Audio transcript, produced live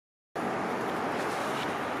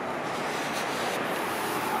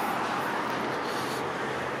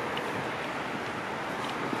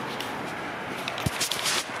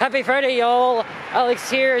Happy Friday, y'all. Alex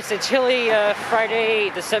here. It's a chilly Friday,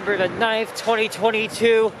 December the 9th,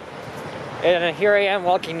 2022. And here I am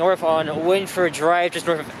walking north on Wynford Drive, just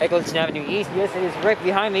north of Eglinton Avenue East. Yes, it is right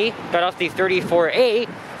behind me. Got off the 34A.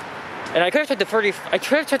 And I could have took the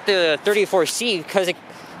 34C because it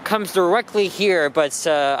comes directly here, but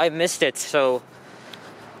I missed it, so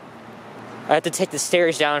I had to take the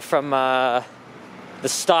stairs down from the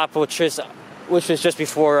stop, which was just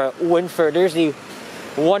before Wynford. There's the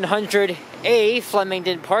 100A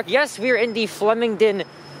Flemingdon Park. Yes, we are in the Flemingdon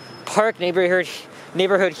Park neighborhood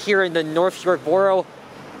here in the North York Borough,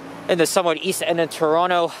 in the somewhat east end of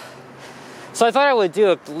Toronto. So I thought I would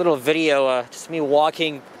do a little video, just me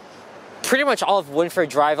walking pretty much all of Wynford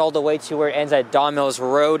Drive all the way to where it ends at Don Mills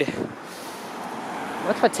Road.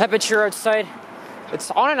 What's my temperature outside?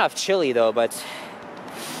 It's on and off chilly though, but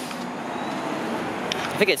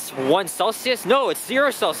I think it's 1 Celsius. No, it's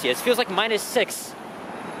 0 Celsius. Feels like -6.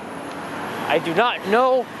 I do not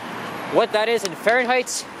know what that is in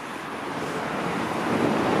Fahrenheit.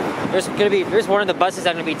 There's one of the buses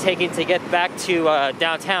I'm gonna be taking to get back to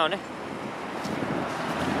downtown.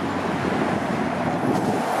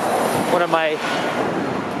 One of my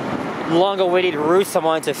long-awaited routes I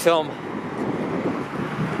wanted to film.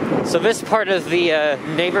 So this part of the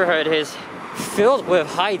neighborhood is filled with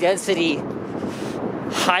high-density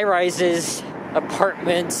high-rises,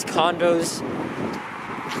 apartments, condos.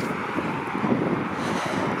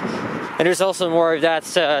 And there's also more of that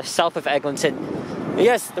south of Eglinton.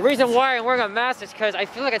 Yes, the reason why I'm wearing a mask is because I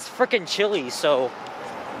feel like it's freaking chilly. So,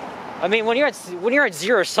 I mean, when you're at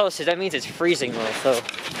 0 Celsius, that means it's freezing though. So,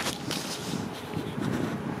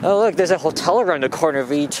 oh look, there's a hotel around the corner,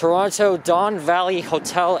 the Toronto Don Valley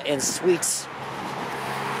Hotel and Suites.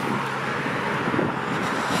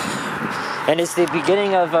 And it's the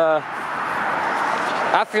beginning of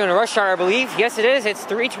afternoon rush hour, I believe. Yes, it is. It's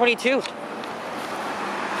 3:22.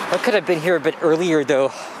 I could have been here a bit earlier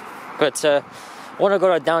though, but I want to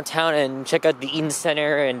go to downtown and check out the Eden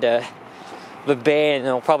Center and the Bay, and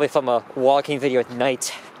I'll probably film a walking video at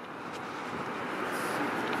night.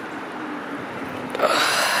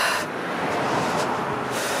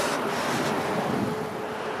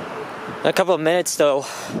 In a couple of minutes though,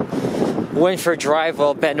 Wynford Drive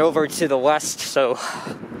will bend over to the west, so,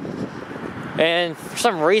 and for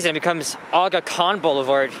some reason it becomes Aga Khan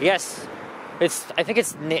Boulevard. Yes, I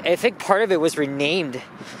think part of it was renamed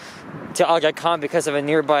to Aga Khan because of a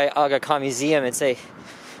nearby Aga Khan museum. It's a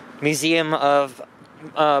museum of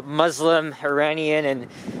Muslim, Iranian, and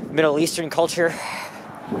Middle Eastern culture.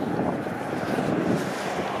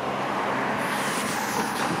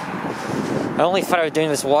 I only thought I was doing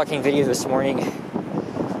this walking video this morning.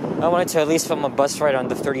 I wanted to at least film a bus ride on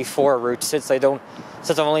the 34 route since I've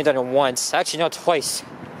only done it once. Actually, no, twice.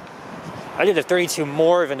 I did the 32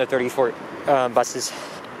 more than the 34 buses.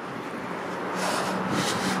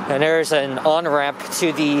 And there's an on-ramp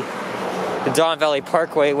to the Don Valley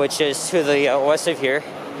Parkway, which is to the west of here.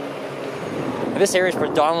 And this area is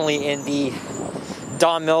predominantly in the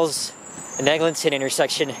Don Mills and Eglinton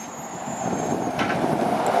intersection.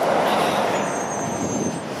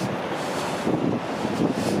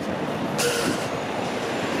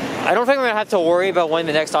 I don't think we're gonna have to worry about when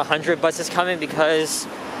the next 100 bus is coming because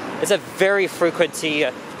it's a very frequently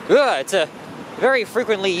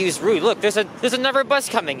used route. Look, there's another bus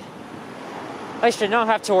coming. I should not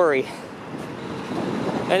have to worry.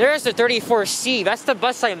 And there's the 34C. That's the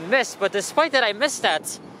bus I missed. But despite that I missed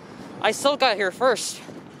that, I still got here first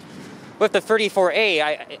with the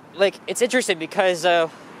 34A. It's interesting because is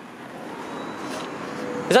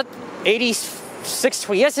that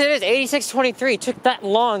 8620? Yes, it is 8623. It took that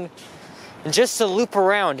long just to loop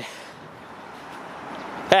around.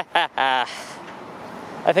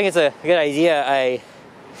 I think it's a good idea I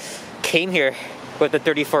came here with the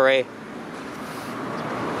 34A.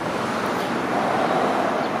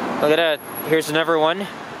 Look at that. Here's another one.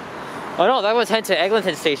 Oh no, that was heading to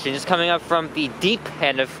Eglinton Station, just coming up from the deep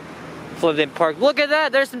end of Flemingdon Park. Look at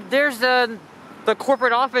that. There's the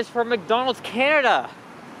corporate office for McDonald's Canada.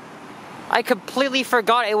 I completely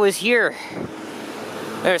forgot it was here.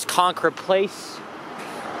 There's Concorde Place.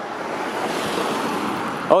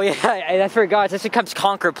 Oh yeah, I forgot. This becomes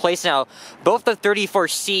Concorde Place now. Both the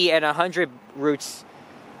 34C and 100 routes,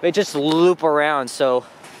 they just loop around. So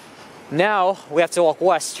now we have to walk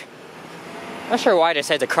west. Not sure why I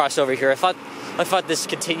decided to cross over here. I thought this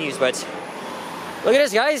continues, but look at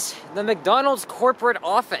this, guys. The McDonald's corporate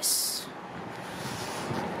office.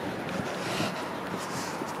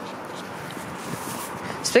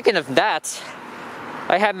 Speaking of that,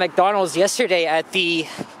 I had McDonald's yesterday at the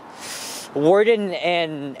Warden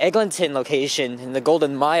and Eglinton location in the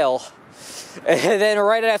Golden Mile. And then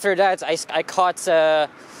right after that, I caught the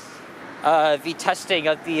testing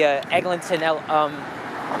of the Eglinton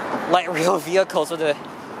light rail vehicles for the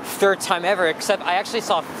third time ever, except I actually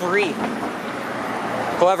saw 3.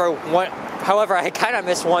 However, I kind of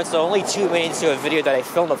missed one, so only 2 made into a video that I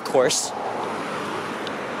filmed, of course.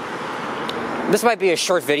 This might be a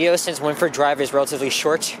short video since Wynford Drive is relatively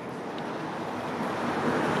short.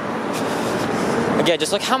 Again,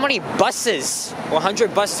 just look how many buses,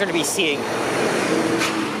 100 buses we're going to be seeing.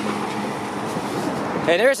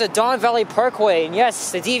 And there's a Don Valley Parkway, and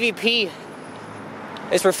yes, the DVP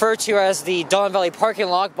is referred to as the Don Valley parking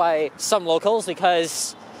lot by some locals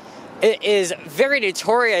because it is very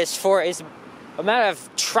notorious for its amount of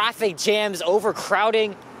traffic jams,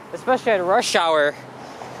 overcrowding, especially at rush hour.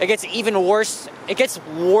 It gets even worse. It gets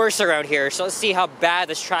worse around here. So let's see how bad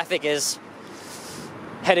this traffic is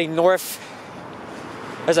heading north.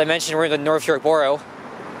 As I mentioned, we're in the North York Borough.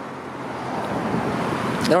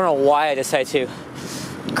 I don't know why I decided to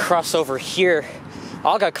cross over here.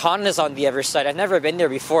 Aga-Khan is on the other side. I've never been there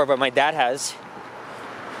before, but my dad has.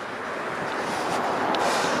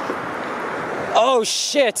 Oh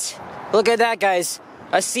shit! Look at that, guys.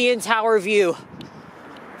 A CN Tower view.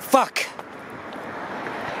 Fuck.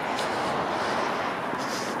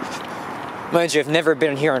 Mind you, I've never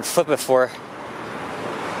been here on foot before.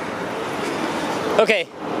 Okay,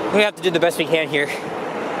 we have to do the best we can here.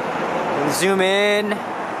 Zoom in.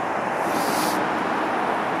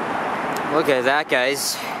 Look at that,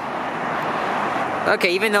 guys.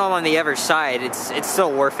 Okay, even though I'm on the other side, it's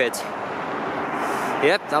still worth it.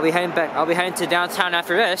 Yep, I'll be heading back. I'll be heading to downtown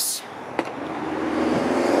after this.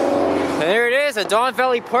 And there it is, a Don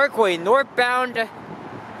Valley Parkway. Northbound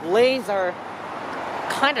lanes are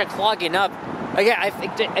kind of clogging up. Again, I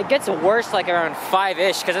think it gets worse like around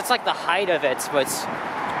 5-ish because it's like the height of it, but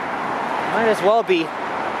might as well be.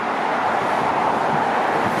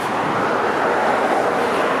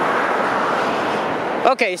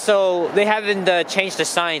 Okay, so they haven't changed the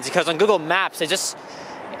signs because on Google Maps they just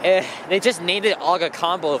named it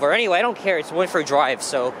Aga-Khan Boulevard. Anyway, I don't care. It's Wynford Drive,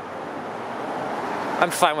 so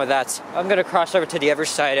I'm fine with that. I'm gonna cross over to the other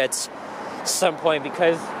side at some point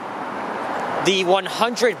because the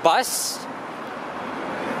 100 bus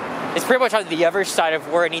is pretty much on the other side of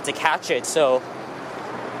where I need to catch it. So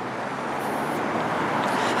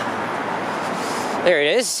there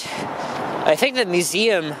it is. I think the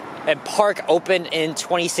museum and park opened in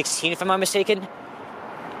 2016, if I'm not mistaken.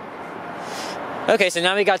 Okay, so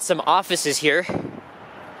now we got some offices here.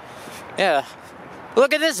 Yeah.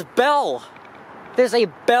 Look at this bell. There's a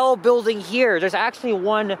bell building here. There's actually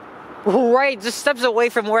one right just steps away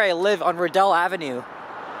from where I live on Riddell Avenue.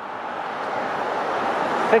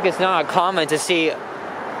 I think it's not uncommon to see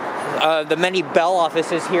the many bell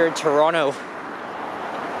offices here in Toronto.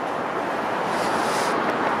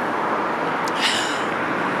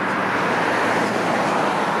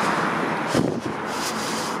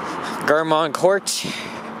 Garmont Court.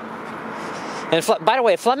 And by the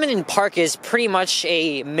way, Flemingdon Park is pretty much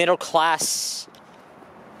a middle-class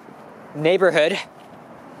neighborhood.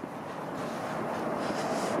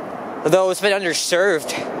 Though it's been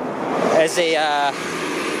underserved as a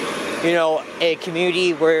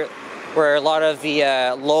community where a lot of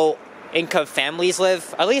the low-income families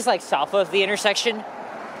live, at least like south of the intersection.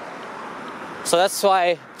 So that's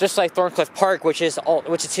why, just like Thorncliffe Park, which is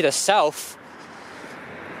to the south,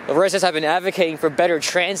 the residents have been advocating for better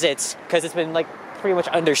transit because it's been like pretty much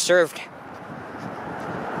underserved.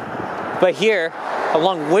 But here,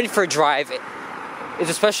 along Wynford Drive, it's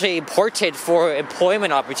especially important for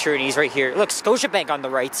employment opportunities right here. Look, Scotiabank on the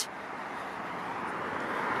right.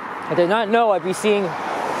 I did not know I'd be seeing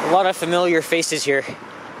a lot of familiar faces here.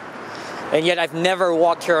 And yet I've never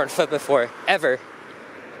walked here on foot before, ever.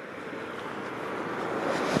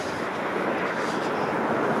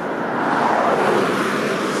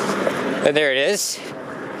 And there it is.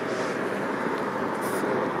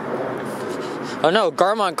 Oh no,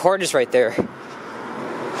 Garmont-Concorde is right there.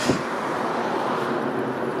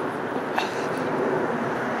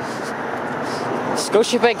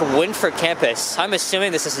 Scotiabank Wynford campus. I'm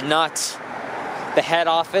assuming this is not the head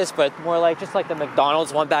office, but more like just like the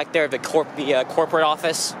McDonald's one back there, the corporate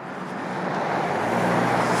office.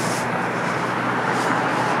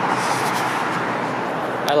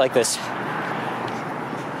 I like this.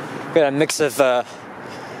 Got a mix of the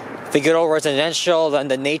good old residential and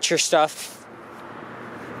the nature stuff.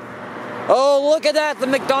 Oh, look at that! The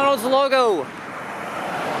McDonald's logo!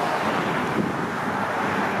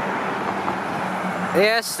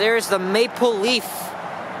 Yes, there's the maple leaf.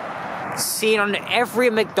 seen on every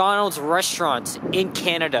McDonald's restaurant in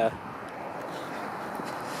Canada.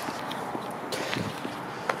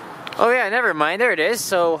 Oh yeah, never mind, there it is.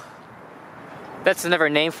 So that's another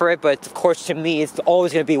name for it, but of course to me it's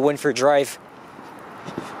always going to be Wynford Drive.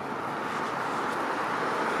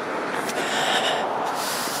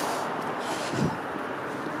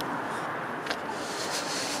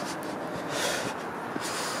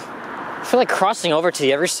 I feel like crossing over to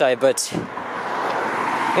the other side, but you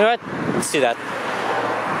know what? Let's do that.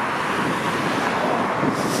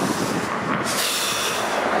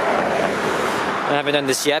 I haven't done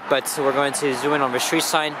this yet, but we're going to zoom in on the street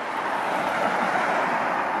sign.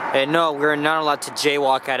 And no, we're not allowed to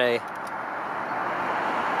jaywalk at a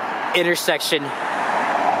intersection.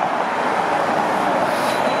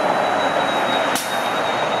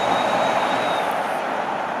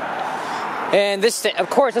 And this, of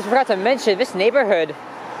course, I forgot to mention, this neighborhood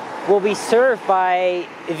will be served by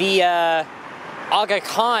the Aga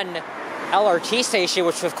Khan LRT station,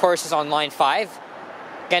 which of course is on line 5.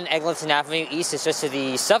 Again, Eglinton Avenue East is just to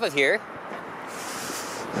the south of here.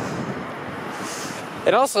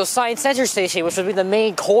 And also Science Center Station, which will be the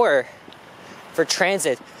main core for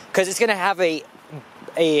transit, because it's going to have a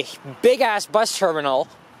big-ass bus terminal,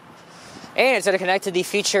 and it's going to connect to the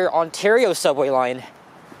future Ontario subway line.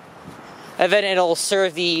 And then it'll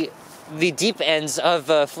serve the deep ends of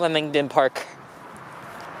Flemingdon Park.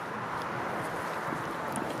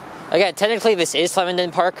 Again, technically this is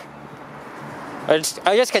Flemingdon Park. I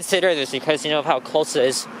just consider this because, you know, of how close it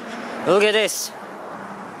is. Look at this.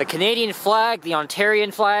 The Canadian flag, the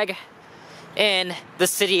Ontarian flag, and the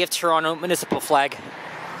City of Toronto municipal flag.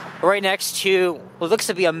 Right next to what looks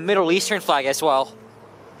to be a Middle Eastern flag as well.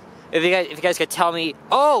 If you guys could tell me,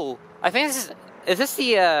 oh, I think is this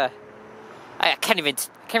the I can't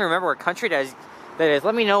remember what country that is.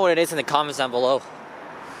 Let me know what it is in the comments down below.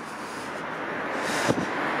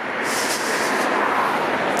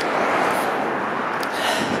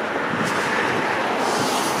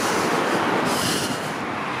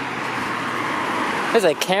 There's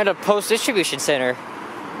a Canada Post Distribution Center.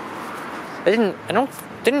 I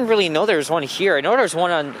didn't really know there was one here. I know there's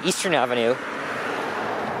one on Eastern Avenue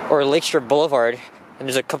or Lakeshore Boulevard, and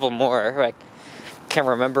there's a couple more. I can't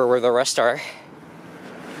remember where the rest are.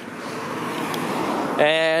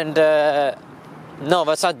 And no,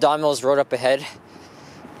 that's not Don Mills Road up ahead.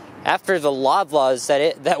 After the Loblaws,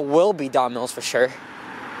 that will be Don Mills for sure.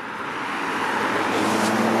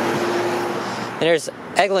 And there's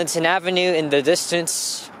Eglinton Avenue in the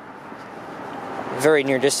distance. Very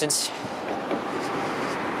near distance.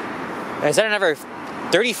 Is that another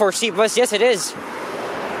 34C bus? Yes, it is.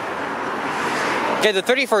 Okay, the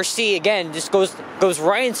 34C again just goes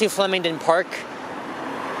right into Flemingdon Park.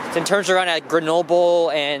 Then turns around at Grenoble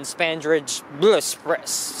and Spanbridge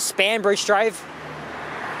Drive.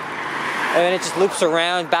 And then it just loops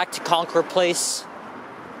around back to Concord Place.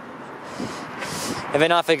 And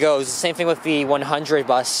then off it goes. The same thing with the 100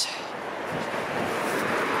 bus.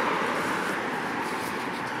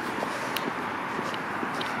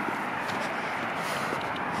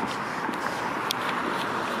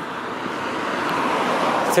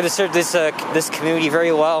 It's going to serve this community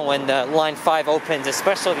very well when Line 5 opens,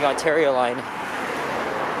 especially the Ontario line.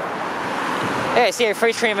 Hey, I see a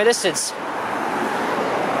freight train in the distance.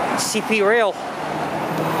 CP Rail.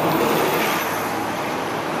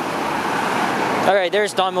 Alright,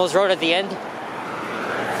 there's Don Mills Road at the end.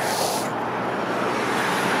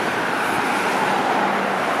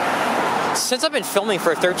 Since I've been filming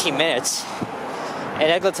for 13 minutes, and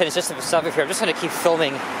Eglinton is just in the south of here, I'm just going to keep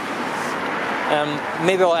filming.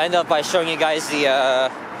 Maybe I'll end up by showing you guys the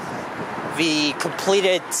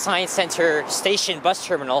completed Science Center Station bus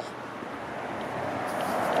terminal.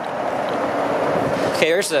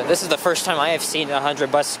 Okay, this is the first time I have seen a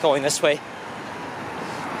 100 bus going this way.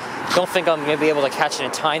 Don't think I'm going to be able to catch it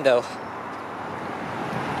in time, though.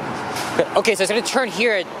 Okay, so it's going to turn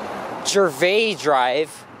here at Gervais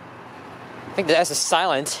Drive. I think that's a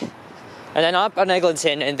silent. And then up on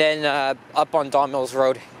Eglinton, and then up on Don Mills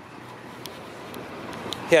Road.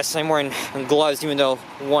 Yes, I'm wearing gloves, even though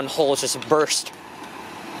one hole just burst.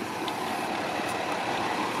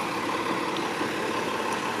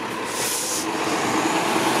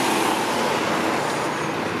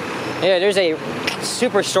 Yeah, there's a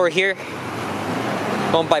superstore here,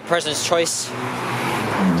 owned by President's Choice.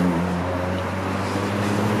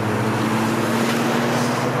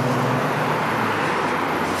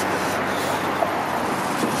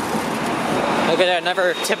 Look at that,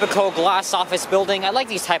 another typical glass office building. I like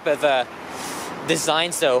these type of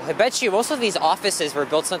designs, though. I bet you most of these offices were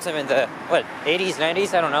built sometime in the, 80s,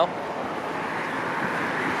 90s? I don't know.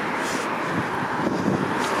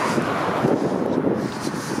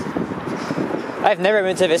 I've never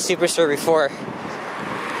been to this superstore before.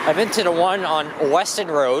 I've been to the one on Weston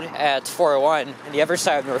Road at 401 on the other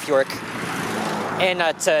side of North York, and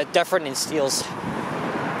at Dufferin and Steeles.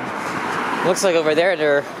 Looks like over there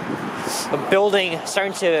they're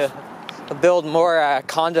starting to build more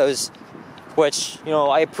condos, which, you know,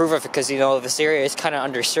 I approve of because, you know, this area is kind of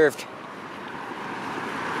underserved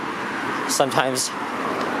sometimes.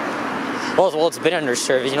 Well, it's been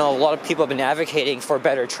underserved. You know, a lot of people have been advocating for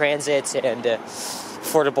better transit and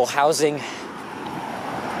affordable housing.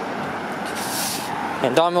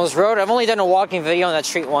 And Don Mills Road, I've only done a walking video on that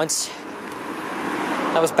street once.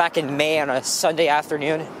 That was back in May on a Sunday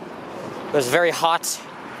afternoon. It was very hot,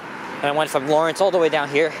 and I went from Lawrence all the way down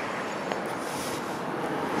here.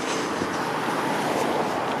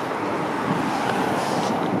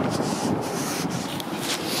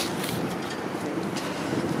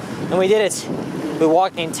 And we did it. We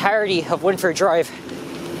walked the entirety of Wynford Drive.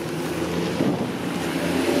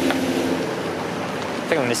 I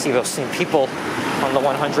think I'm going to see those same people on the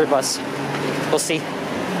 100 bus. We'll see.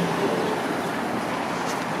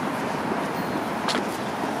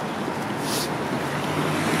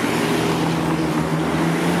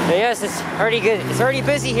 But yes, it's already good. It's already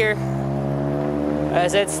busy here,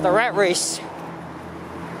 as it's the rat race.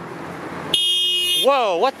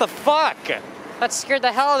 Whoa, what the fuck? That scared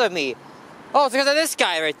the hell out of me. Oh, it's because of this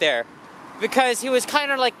guy right there. Because he was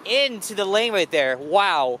kind of like into the lane right there.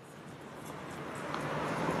 Wow.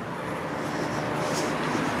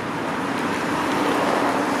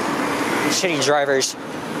 Shitty drivers.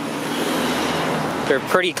 They're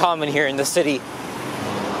pretty common here in the city.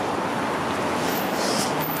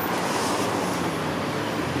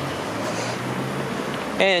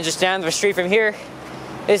 And just down the street from here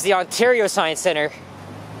is the Ontario Science Center.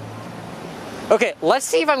 Okay, let's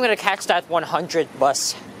see if I'm gonna catch that 100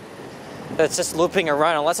 bus that's just looping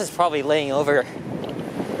around, unless it's probably laying over.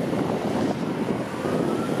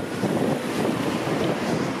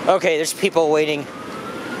 Okay, there's people waiting.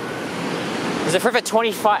 Is it for the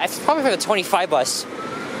 25? It's probably for the 25 bus.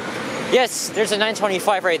 Yes, there's a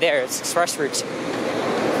 925 right there. It's express route.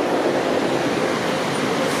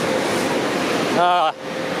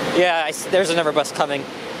 Yeah, there's another bus coming.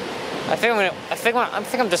 I think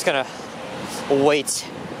I'm just gonna wait.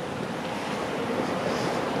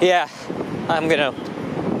 Yeah, I'm gonna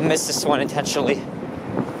miss this one intentionally.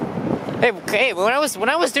 Hey, when I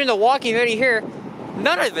was doing the walking video here,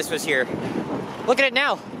 none of this was here. Look at it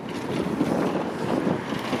now.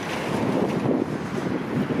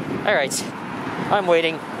 All right, I'm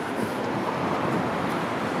waiting.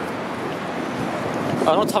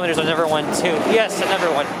 Oh, don't tell me there's another one too. Yes,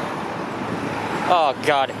 another one. Oh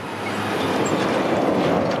God.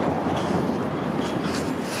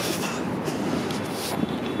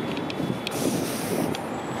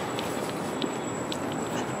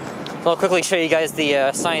 I'll quickly show you guys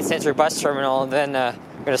the Science Center bus terminal, and then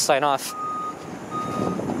we're going to sign off.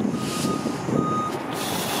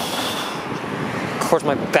 Of course,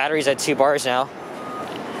 my battery's at 2 bars now.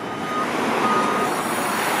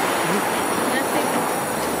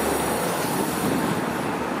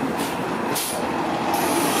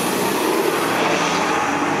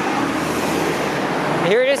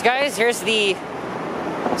 Here it is, guys. Here's the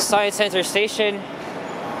Science Center station.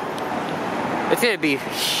 It's gonna be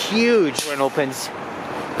huge when it opens,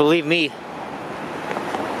 believe me.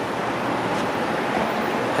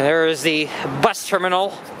 And there is the bus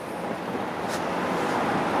terminal.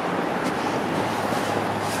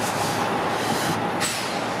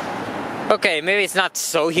 Okay, maybe it's not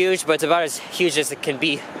so huge, but it's about as huge as it can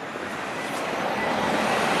be.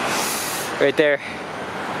 Right there.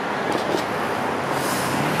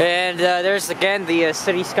 And there's again the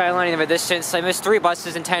city skyline in the distance. I missed 3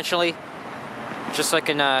 buses intentionally, just so I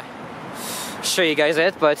can show you guys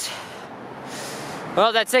it, but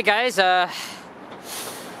well, that's it, guys. I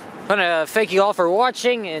want to thank you all for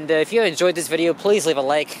watching, and if you enjoyed this video, please leave a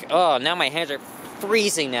like. Oh, now my hands are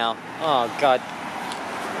freezing now. Oh God.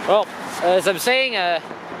 Well, as I'm saying,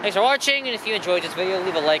 thanks for watching, and if you enjoyed this video,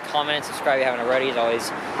 leave a like, comment, and subscribe if you haven't already. As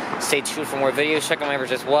always, stay tuned for more videos. Check out my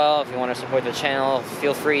members as well. If you want to support the channel,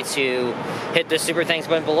 feel free to hit the super thanks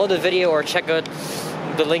button below the video, or check out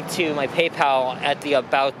the link to my PayPal at the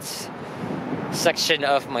About section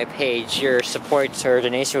of my page. Your support or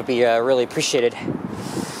donation would be really appreciated.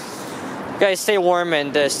 Guys, stay warm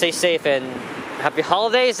and stay safe, and happy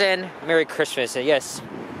holidays and Merry Christmas. And yes,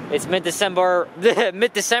 it's mid-December,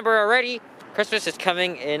 mid-December already. Christmas is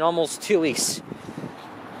coming in almost 2 weeks.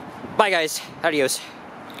 Bye, guys. Adios.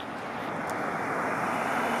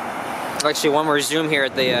 Actually, one more zoom here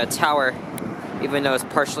at the tower, even though it's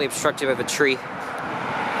partially obstructed by the tree,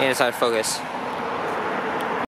 and it's out of focus.